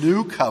covenant, the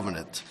new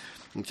covenant.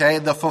 Okay,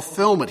 the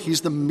fulfillment.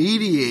 He's the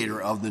mediator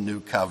of the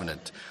new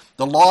covenant.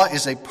 The law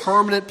is a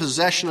permanent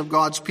possession of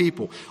God's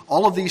people.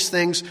 All of these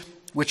things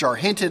which are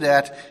hinted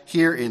at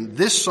here in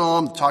this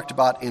psalm, talked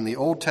about in the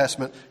Old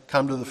Testament,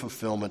 come to the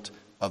fulfillment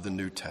of the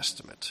New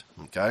Testament.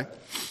 Okay?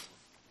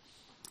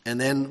 And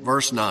then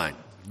verse 9.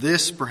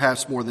 This,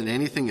 perhaps more than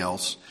anything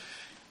else,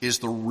 is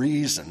the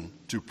reason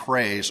to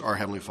praise our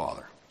Heavenly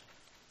Father.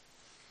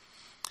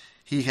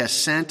 He has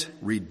sent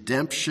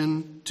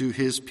redemption to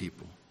his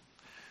people.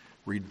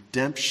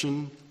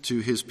 Redemption to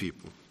his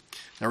people.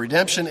 Now,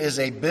 redemption is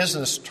a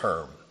business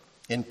term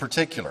in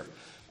particular.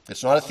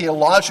 It's not a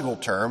theological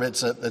term.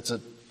 It's a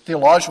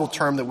theological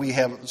term that we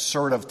have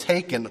sort of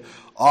taken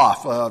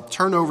off.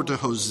 Turn over to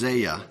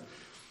Hosea.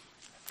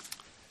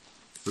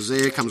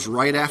 Hosea comes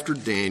right after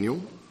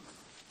Daniel,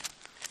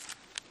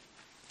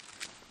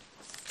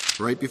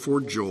 right before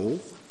Joel.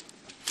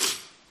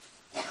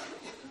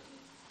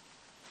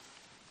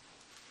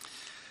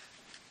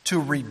 To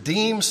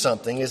redeem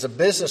something is a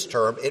business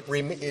term.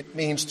 It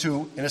means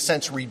to, in a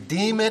sense,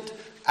 redeem it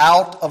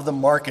out of the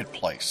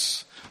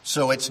marketplace.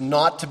 So it's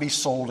not to be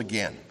sold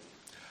again.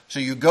 So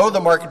you go to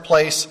the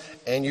marketplace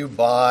and you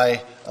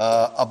buy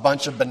a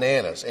bunch of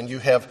bananas, and you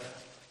have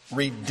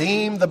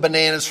redeemed the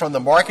bananas from the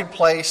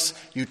marketplace.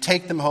 You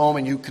take them home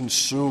and you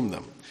consume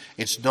them.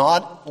 It's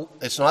not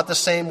the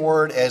same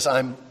word as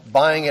I'm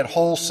buying it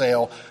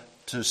wholesale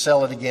to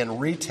sell it again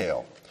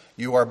retail.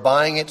 You are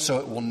buying it so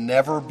it will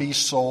never be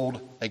sold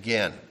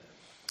again.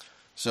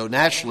 So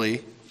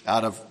naturally,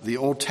 out of the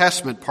Old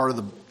Testament,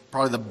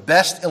 probably the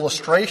best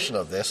illustration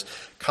of this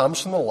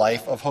comes from the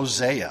life of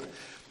Hosea,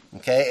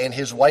 okay, and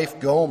his wife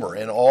Gomer,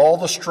 and all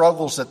the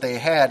struggles that they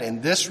had.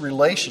 And this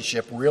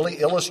relationship really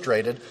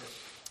illustrated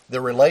the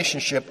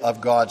relationship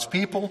of God's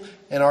people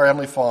and our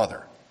Heavenly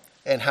Father,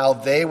 and how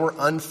they were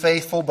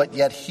unfaithful, but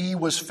yet he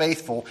was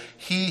faithful.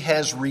 He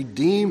has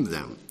redeemed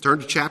them. Turn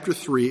to chapter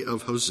 3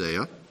 of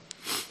Hosea.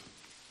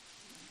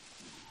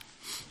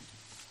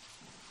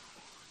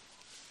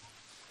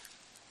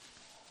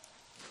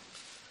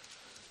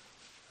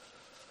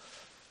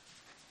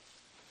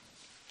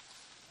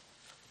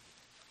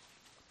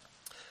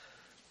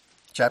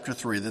 Chapter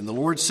 3, Then the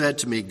Lord said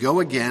to me, Go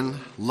again,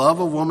 love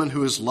a woman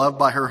who is loved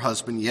by her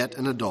husband, yet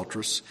an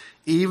adulteress,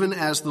 even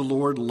as the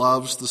Lord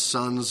loves the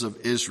sons of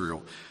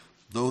Israel,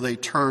 though they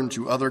turn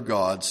to other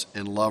gods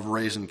and love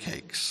raisin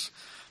cakes.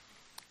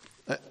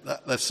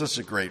 That's such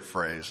a great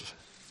phrase.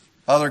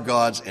 Other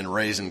gods and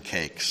raisin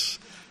cakes.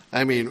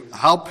 I mean,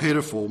 how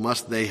pitiful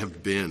must they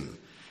have been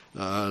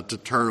to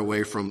turn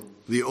away from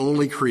the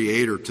only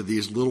creator to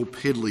these little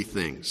piddly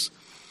things.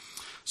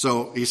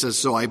 So he says,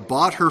 So I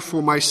bought her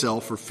for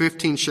myself for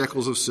 15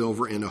 shekels of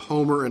silver and a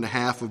homer and a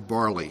half of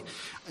barley.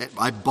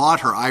 I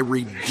bought her. I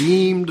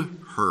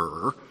redeemed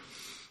her.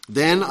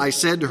 Then I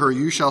said to her,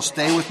 You shall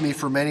stay with me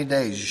for many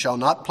days. You shall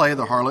not play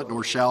the harlot,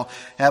 nor shall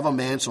have a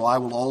man, so I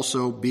will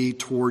also be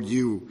toward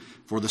you.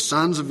 For the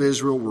sons of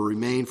Israel will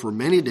remain for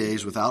many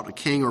days without a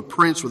king or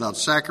prince, without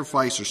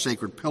sacrifice or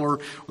sacred pillar,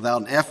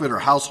 without an ephod or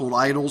household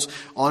idols,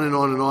 on and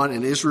on and on.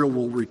 And Israel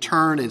will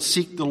return and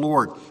seek the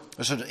Lord.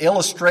 There's an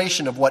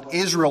illustration of what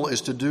Israel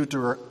is to do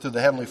to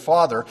the Heavenly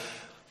Father.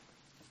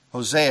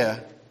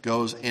 Hosea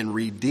goes and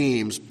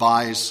redeems,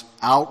 buys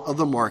out of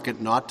the market,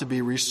 not to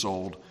be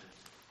resold,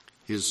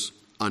 his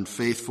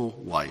unfaithful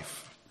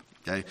wife.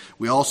 Okay?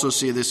 We also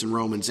see this in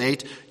Romans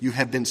 8. You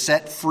have been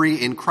set free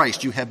in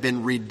Christ. You have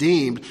been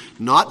redeemed,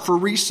 not for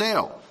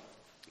resale,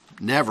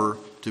 never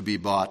to be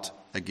bought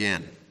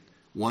again.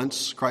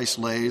 Once Christ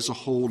lays a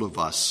hold of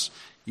us,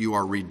 you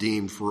are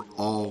redeemed for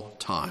all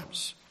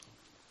times.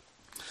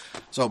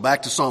 So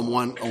back to Psalm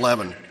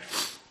 111.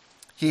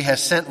 He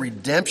has sent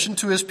redemption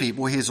to his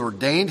people. He has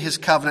ordained his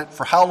covenant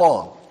for how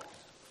long?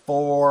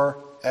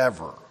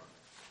 Forever.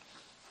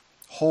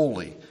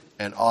 Holy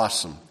and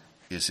awesome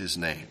is his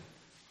name.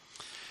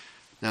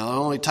 Now,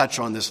 I'll only touch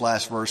on this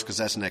last verse because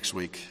that's next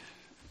week.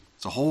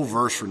 It's a whole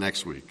verse for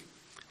next week.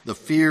 The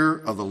fear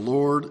of the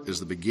Lord is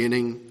the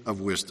beginning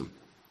of wisdom.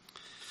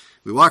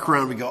 We walk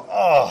around and we go,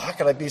 oh, how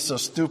could I be so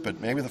stupid?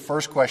 Maybe the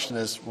first question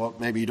is, well,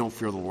 maybe you don't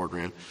fear the Lord,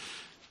 Rand.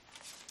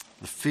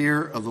 The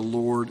fear of the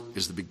Lord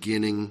is the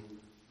beginning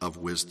of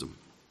wisdom.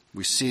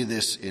 We see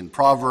this in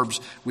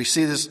Proverbs. We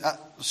see this,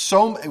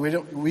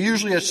 we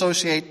usually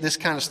associate this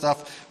kind of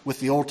stuff with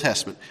the Old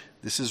Testament.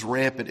 This is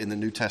rampant in the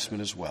New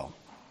Testament as well,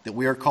 that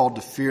we are called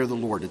to fear the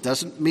Lord. It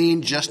doesn't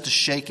mean just to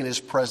shake in his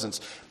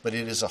presence, but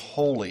it is a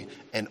holy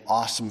and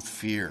awesome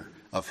fear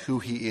of who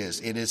he is.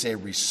 It is a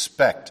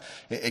respect.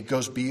 It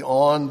goes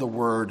beyond the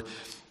word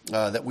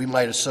that we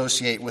might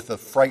associate with a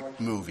fright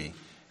movie.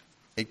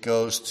 It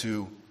goes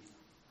to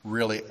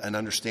really an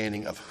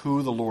understanding of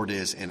who the Lord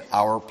is in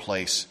our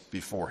place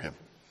before him.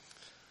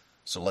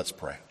 So let's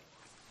pray.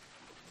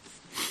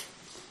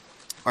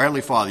 Our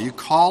Heavenly Father, you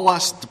call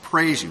us to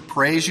praise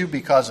you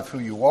because of who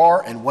you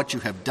are and what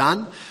you have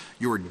done,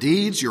 your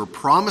deeds, your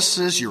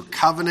promises, your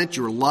covenant,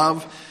 your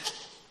love,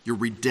 your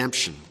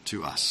redemption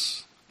to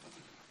us.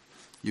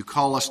 You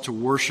call us to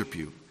worship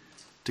you,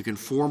 to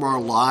conform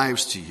our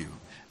lives to you,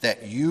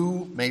 that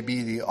you may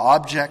be the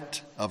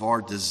object of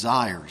our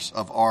desires,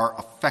 of our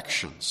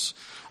affections,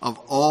 of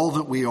all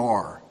that we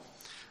are,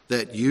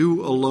 that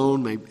you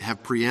alone may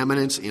have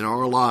preeminence in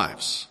our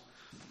lives,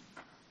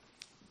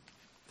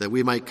 that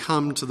we might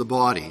come to the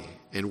body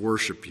and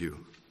worship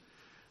you,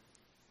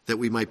 that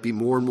we might be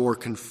more and more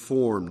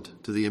conformed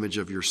to the image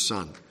of your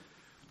Son,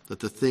 that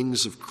the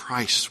things of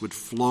Christ would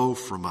flow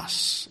from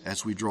us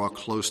as we draw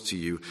close to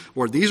you.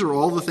 Lord, these are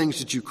all the things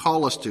that you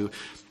call us to.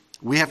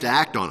 We have to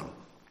act on them.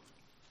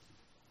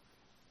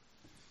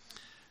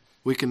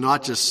 We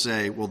cannot just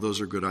say, well, those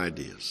are good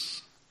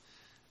ideas.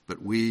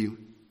 But we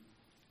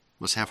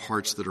must have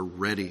hearts that are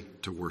ready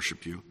to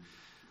worship you.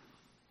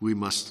 We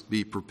must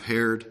be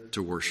prepared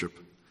to worship.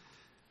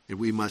 And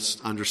we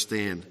must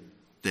understand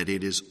that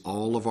it is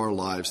all of our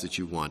lives that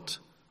you want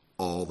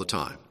all the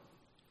time.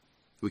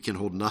 We can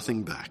hold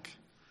nothing back.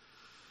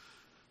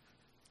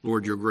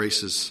 Lord, your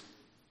grace has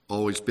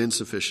always been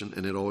sufficient,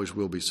 and it always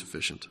will be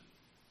sufficient.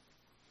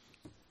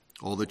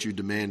 All that you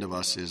demand of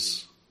us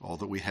is all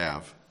that we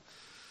have,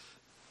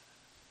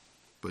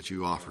 but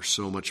you offer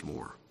so much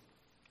more.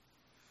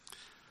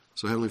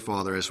 So, Heavenly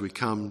Father, as we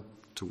come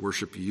to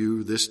worship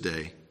you this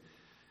day,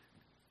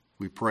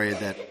 we pray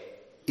that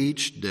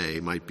each day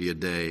might be a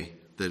day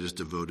that is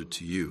devoted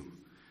to you,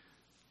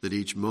 that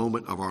each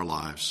moment of our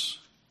lives,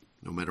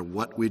 no matter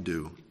what we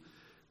do,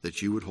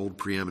 that you would hold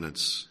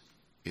preeminence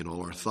in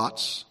all our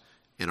thoughts,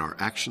 in our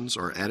actions,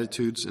 our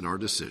attitudes, and our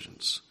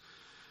decisions.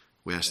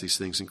 We ask these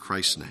things in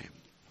Christ's name.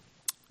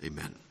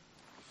 Amen.